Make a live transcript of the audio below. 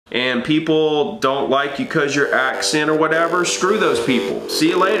and people don't like you because your accent or whatever, screw those people. See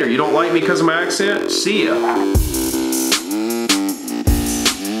you later. You don't like me because of my accent? See ya.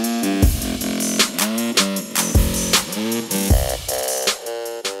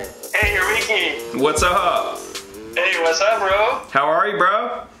 Hey, Ricky. What's up? Hey, what's up, bro? How are you,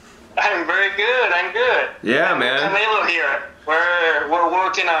 bro? I'm very good. I'm good. Yeah, man. Camilo here. We're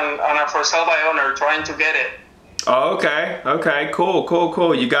working on a for sale by owner, trying to get it. Oh, okay. Okay,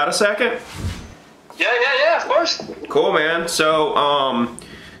 cool. You got a second? Yeah, of course. Cool, man. So,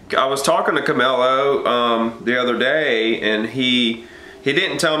 I was talking to Camilo the other day, and he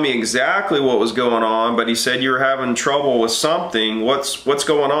didn't tell me exactly what was going on, but he said you were having trouble with something. What's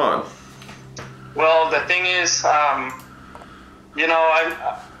going on? Well, the thing is, you know,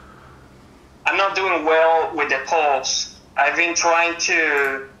 I'm not doing well with the polls. I've been trying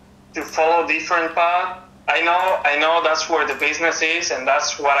to follow different paths. I know that's where the business is, and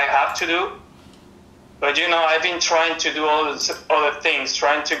that's what I have to do. But you know, I've been trying to do all these other things,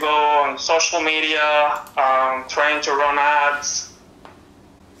 trying to go on social media, trying to run ads,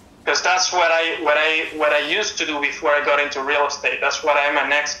 because that's what I used to do before I got into real estate. That's what I'm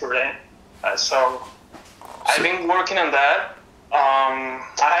an expert in. So I've been working on that. I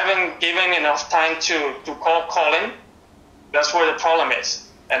haven't given enough time to cold calling. That's where the problem is.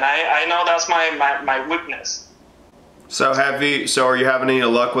 And I know that's my weakness. So are you having any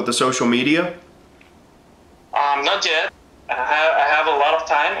luck with the social media? Not yet. I have a lot of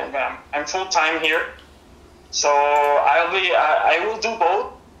time, and I'm full time here. So I will do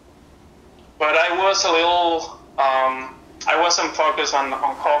both. But I was a little I wasn't focused on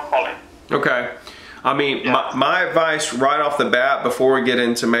cold calling. Okay. I mean, yeah. my advice right off the bat, before we get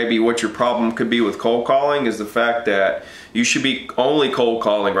into maybe what your problem could be with cold calling, is the fact that you should be only cold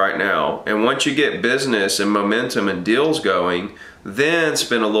calling right now. And once you get business and momentum and deals going, then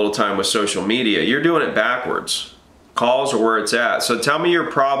spend a little time with social media. You're doing it backwards. Calls are where it's at. So tell me your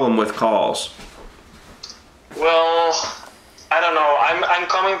problem with calls. Well, I don't know. I'm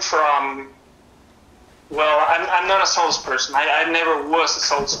coming from, well, I'm not a salesperson. I never was a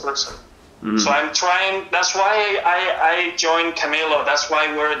salesperson. Mm-hmm. So I'm trying, that's why I joined Camilo. That's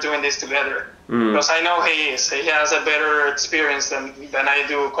why we're doing this together. Mm-hmm. Because I know he has a better experience than I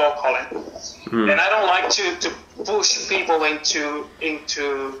do cold calling. Mm-hmm. And I don't like to push people into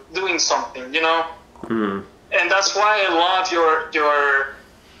doing something, you know? Mm-hmm. And that's why I love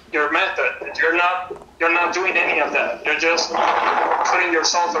your method. You're not doing any of that. You're just putting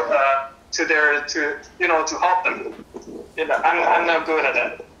yourself to help them. You know, I'm not good at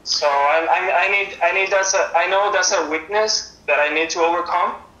that. So I need I know that's a weakness that I need to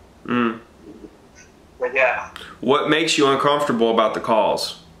overcome. Mm. But yeah. What makes you uncomfortable about the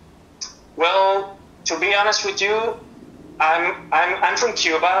calls? Well, to be honest with you, I'm from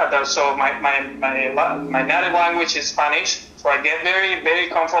Cuba, so my native language is Spanish. So I get very, very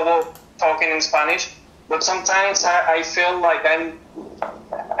comfortable talking in Spanish. But sometimes I feel like I'm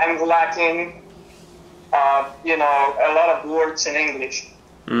lacking, you know, a lot of words in English.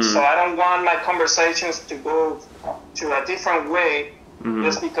 Mm. So I don't want my conversations to go to a different way, mm-hmm.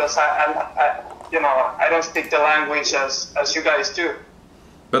 just because I don't speak the language as you guys do.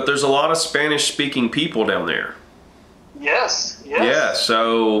 But there's a lot of Spanish-speaking people down there. Yes. Yeah,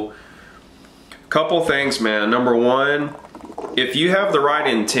 so couple things, man. Number one, if you have the right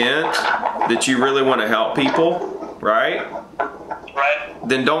intent that you really want to help people, right? Right.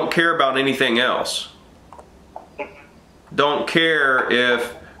 Then don't care about anything else. Don't care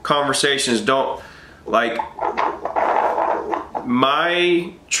if conversations don't, like,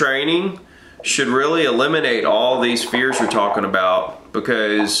 my training should really eliminate all these fears you're talking about,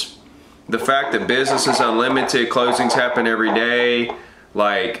 because the fact that business is unlimited, closings happen every day,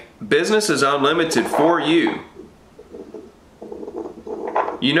 like, business is unlimited for you.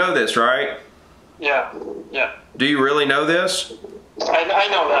 You know this, right? Yeah. Do you really know this? I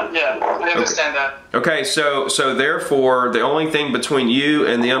know that, yeah. I understand that. Okay, so therefore, the only thing between you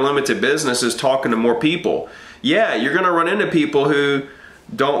and the unlimited business is talking to more people. Yeah, you're going to run into people who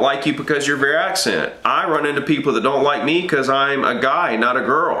don't like you because of your very accent. I run into people that don't like me because I'm a guy, not a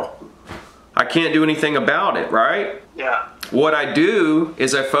girl. I can't do anything about it, right? Yeah. What I do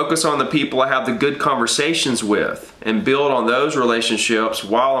is I focus on the people I have the good conversations with and build on those relationships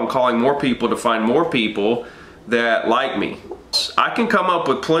while I'm calling more people to find more people that like me. I can come up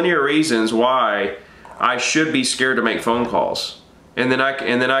with plenty of reasons why I should be scared to make phone calls. And then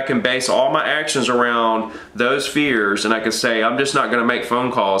I can base all my actions around those fears, and I can say, I'm just not going to make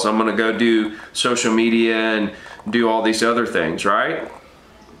phone calls. I'm going to go do social media and do all these other things, right?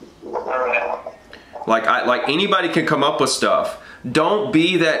 Like anybody can come up with stuff. Don't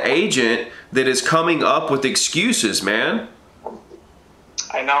be that agent that is coming up with excuses, man.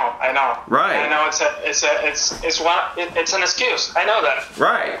 I know. Right. I know it's an excuse. I know that.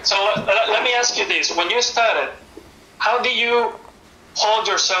 Right. So let me ask you this: when you started, how do you hold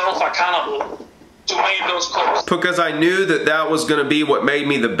yourself accountable to make those calls? Because I knew that was going to be what made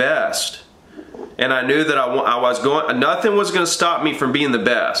me the best. And I knew that nothing was going to stop me from being the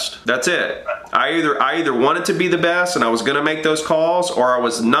best. That's it. I either wanted to be the best and I was going to make those calls, or I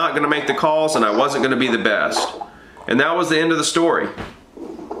was not going to make the calls and I wasn't going to be the best. And that was the end of the story.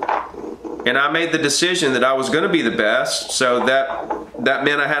 And I made the decision that I was going to be the best, so that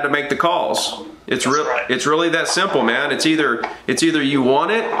meant I had to make the calls. It's really that simple, man. It's either you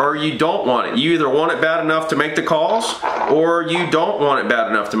want it or you don't want it. You either want it bad enough to make the calls, or you don't want it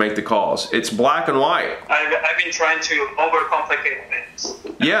bad enough to make the calls. It's black and white. I've been trying to overcomplicate things.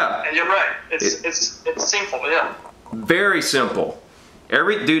 Yeah. And you're right. It's simple. Yeah. Very simple.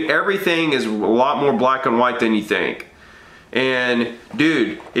 Everything is a lot more black and white than you think. And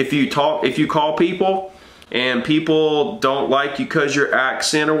dude, if you call people and people don't like you because your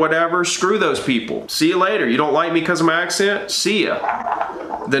accent or whatever, screw those people. See you later. You don't like me because of my accent? See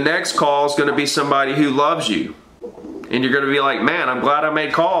ya. The next call is going to be somebody who loves you. And you're going to be like, man, I'm glad I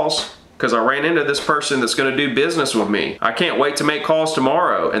made calls because I ran into this person that's going to do business with me. I can't wait to make calls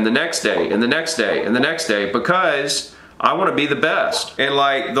tomorrow and the next day and the next day and the next day, because I want to be the best. And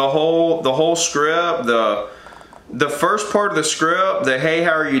like the whole script, the first part of the script, the hey,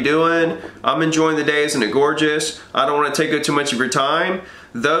 how are you doing? I'm enjoying the day, isn't it gorgeous? I don't want to take up too much of your time.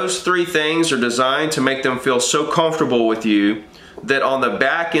 Those three things are designed to make them feel so comfortable with you that on the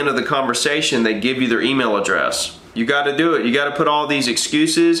back end of the conversation, they give you their email address. You got to do it. You got to put all these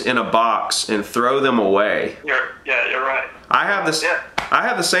excuses in a box and throw them away. You're right. I have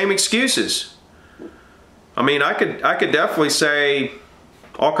the same excuses. I mean, I could definitely say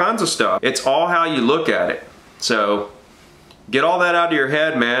all kinds of stuff. It's all how you look at it. So get all that out of your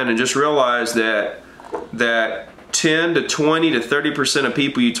head, man, and just realize that 10 to 20 to 30% of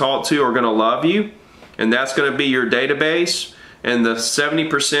people you talk to are going to love you, and that's going to be your database. And the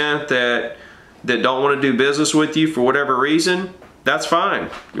 70% that don't want to do business with you for whatever reason, that's fine.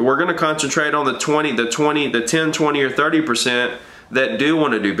 We're going to concentrate on the 10, 20, or 30% that do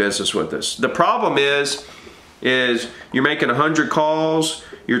want to do business with us. The problem is you're making 100 calls,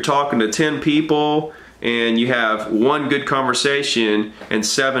 you're talking to 10 people, and you have one good conversation and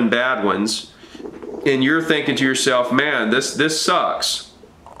 7 bad ones, and you're thinking to yourself, man, this sucks.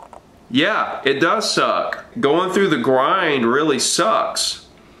 Yeah, it does suck. Going through the grind really sucks.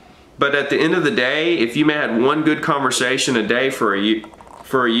 But at the end of the day, if you had one good conversation a day for a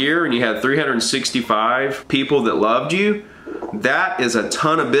year and you had 365 people that loved you, that is a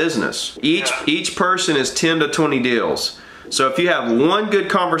ton of business. Each person is 10 to 20 deals. So if you have one good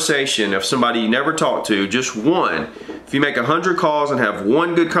conversation of somebody you never talked to, just one, if you make 100 calls and have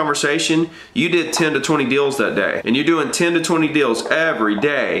one good conversation, you did 10 to 20 deals that day. And you're doing 10 to 20 deals every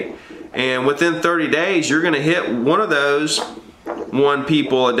day. And within 30 days, you're going to hit one of those. One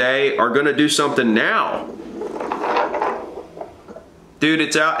people a day are going to do something now. Dude,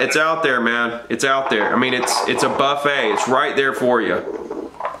 it's out there, man. It's out there. I mean, it's a buffet. It's right there for you.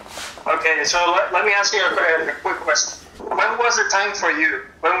 Okay, so let me ask you a quick question. When was the time for you?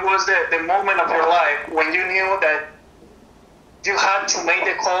 When was the moment of your life when you knew that you had to make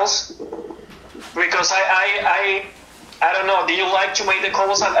the calls? Because I don't know, do you like to make the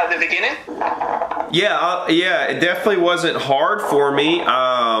calls at the beginning? Yeah, it definitely wasn't hard for me.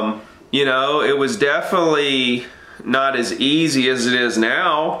 You know, it was definitely not as easy as it is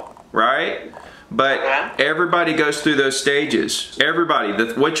now, right? But everybody goes through those stages. Everybody.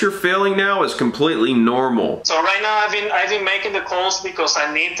 What you're feeling now is completely normal. So right now I've been making the calls because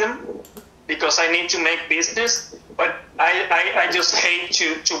I need them, because I need to make business. But I just hate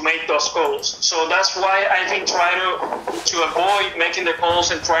to make those calls. So that's why I've been trying to avoid making the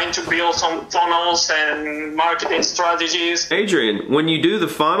calls and trying to build some funnels and marketing strategies. Adrian, when you do the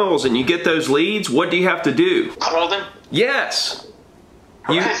funnels and you get those leads, what do you have to do? Call them. Yes.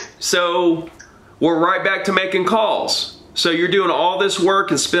 So we're right back to making calls. So you're doing all this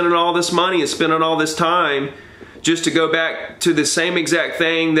work and spending all this money and spending all this time just to go back to the same exact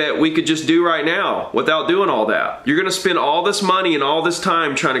thing that we could just do right now without doing all that. You're gonna spend all this money and all this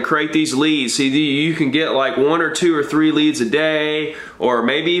time trying to create these leads. See, you can get like 1 or 2 or 3 leads a day, or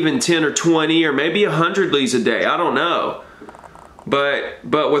maybe even 10 or 20, or maybe 100 leads a day, I don't know. But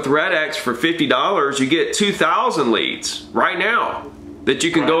with RedX for $50, you get 2,000 leads right now that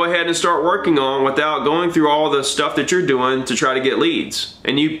you can go ahead and start working on without going through all the stuff that you're doing to try to get leads.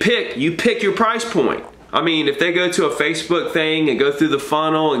 And you pick your price point. I mean, if they go to a Facebook thing and go through the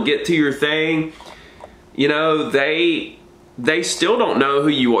funnel and get to your thing, you know, they still don't know who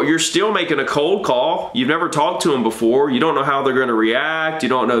you are. You're still making a cold call. You've never talked to them before. You don't know how they're going to react. You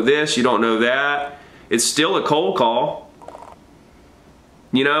don't know this. You don't know that. It's still a cold call.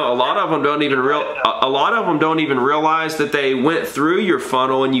 You know, a lot of them don't even realize that they went through your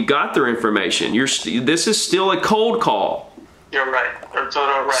funnel and you got their information. This is still a cold call. You're right. You're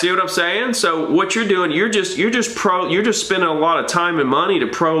totally right. See what I'm saying? So what you're doing, you're just spending a lot of time and money to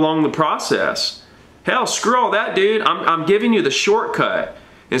prolong the process. Hell, screw all that, dude. I'm giving you the shortcut.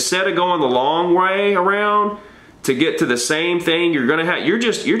 Instead of going the long way around to get to the same thing, you're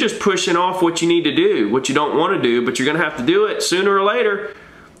just pushing off what you need to do, what you don't want to do, but you're gonna have to do it sooner or later.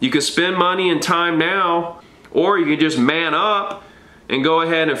 You can spend money and time now, or you can just man up and go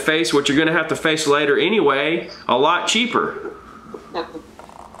ahead and face what you're gonna have to face later anyway, a lot cheaper.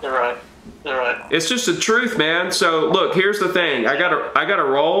 You're right. You're right. It's just the truth, man. So look, here's the thing. I gotta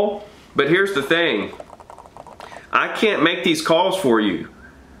roll, but here's the thing. I can't make these calls for you.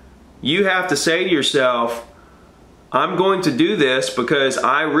 You have to say to yourself, I'm going to do this because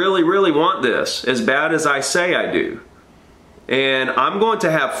I really, really want this, as bad as I say I do. And I'm going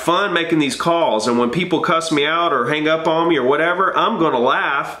to have fun making these calls, and when people cuss me out or hang up on me or whatever, I'm going to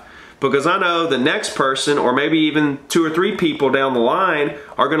laugh because I know the next person, or maybe even 2 or 3 people down the line,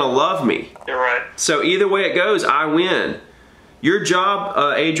 are going to love me. You're right. So either way it goes, I win. Your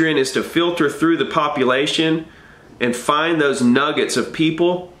job, Adrian, is to filter through the population and find those nuggets of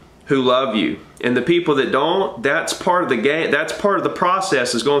people who love you. And the people that don't, that's part of the game. That's part of the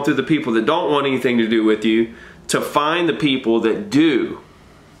process, is going through the people that don't want anything to do with you to find the people that do.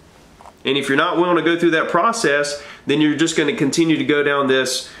 And if you're not willing to go through that process, then you're just going to continue to go down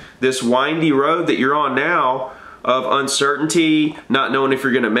this windy road that you're on now of uncertainty, not knowing if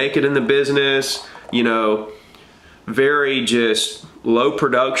you're going to make it in the business, you know, very just low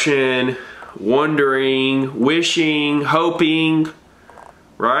production, wondering, wishing, hoping,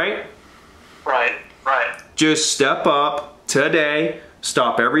 right? Right, right. Just step up today,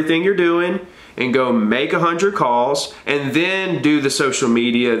 stop everything you're doing, and go make 100 calls, and then do the social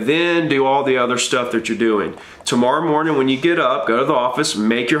media, then do all the other stuff that you're doing. Tomorrow morning when you get up, go to the office,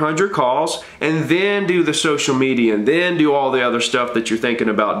 make your 100 calls, and then do the social media, and then do all the other stuff that you're thinking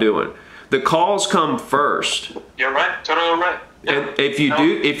about doing. The calls come first. You're right, totally right. Yeah. And if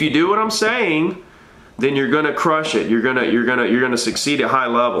you do what I'm saying, then you're gonna crush it. You're gonna succeed at high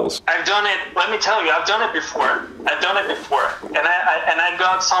levels. I've done it. Let me tell you, I've done it before. And I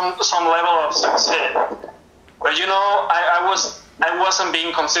got some level of success. But you know, I wasn't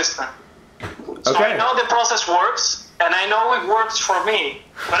being consistent. So Okay. I know the process works, and I know it works for me,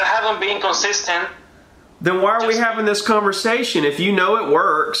 but I haven't been consistent. Then why are we having this conversation if you know it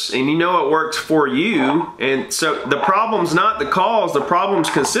works and you know it works for you? And so the problem's not the calls, the problem's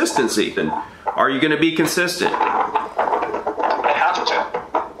consistency. Then are you going to be consistent? I have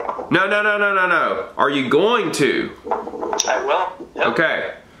to. No. Are you going to? I will. Yep.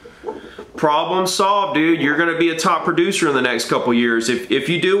 Okay. Problem solved, dude. You're going to be a top producer in the next couple years. If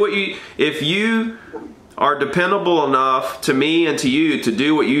you are dependable enough to me and to you to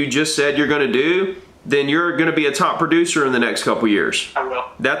do what you just said you're going to do, then you're going to be a top producer in the next couple years. I will.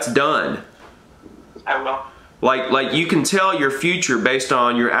 That's done. I will. Like you can tell your future based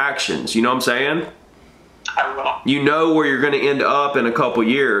on your actions. You know what I'm saying? I will. You know where you're going to end up in a couple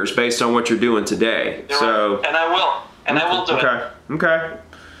years based on what you're doing today. You're so right. And I will. And I will do it. Okay.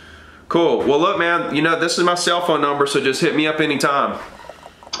 Cool. Well, look, man. You know this is my cell phone number, so just hit me up anytime.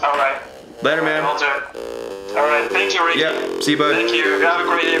 All right. Later, man. I'll do it. All right. Thank you, Ricky. Yeah. See you, bud. Thank you. Have a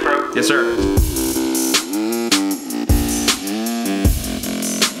great day, bro. Yes, sir.